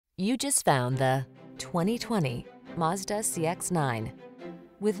You just found the 2020 Mazda CX-9.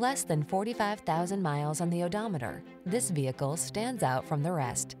 With less than 45,000 miles on the odometer, this vehicle stands out from the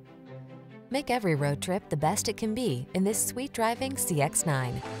rest. Make every road trip the best it can be in this sweet-driving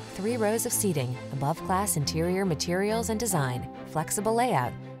CX-9. 3 rows of seating, above-class interior materials and design, flexible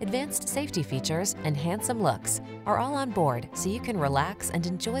layout, advanced safety features, and handsome looks are all on board so you can relax and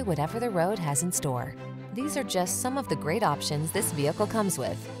enjoy whatever the road has in store. These are just some of the great options this vehicle comes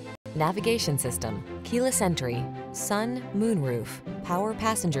with: navigation system, keyless entry, sun, moonroof, power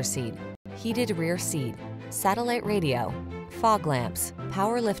passenger seat, heated rear seat, satellite radio, fog lamps,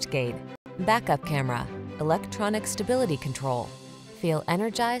 power liftgate, backup camera, electronic stability control. Feel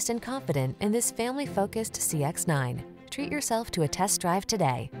energized and confident in this family-focused CX-9. Treat yourself to a test drive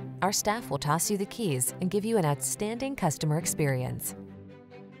today. Our staff will toss you the keys and give you an outstanding customer experience.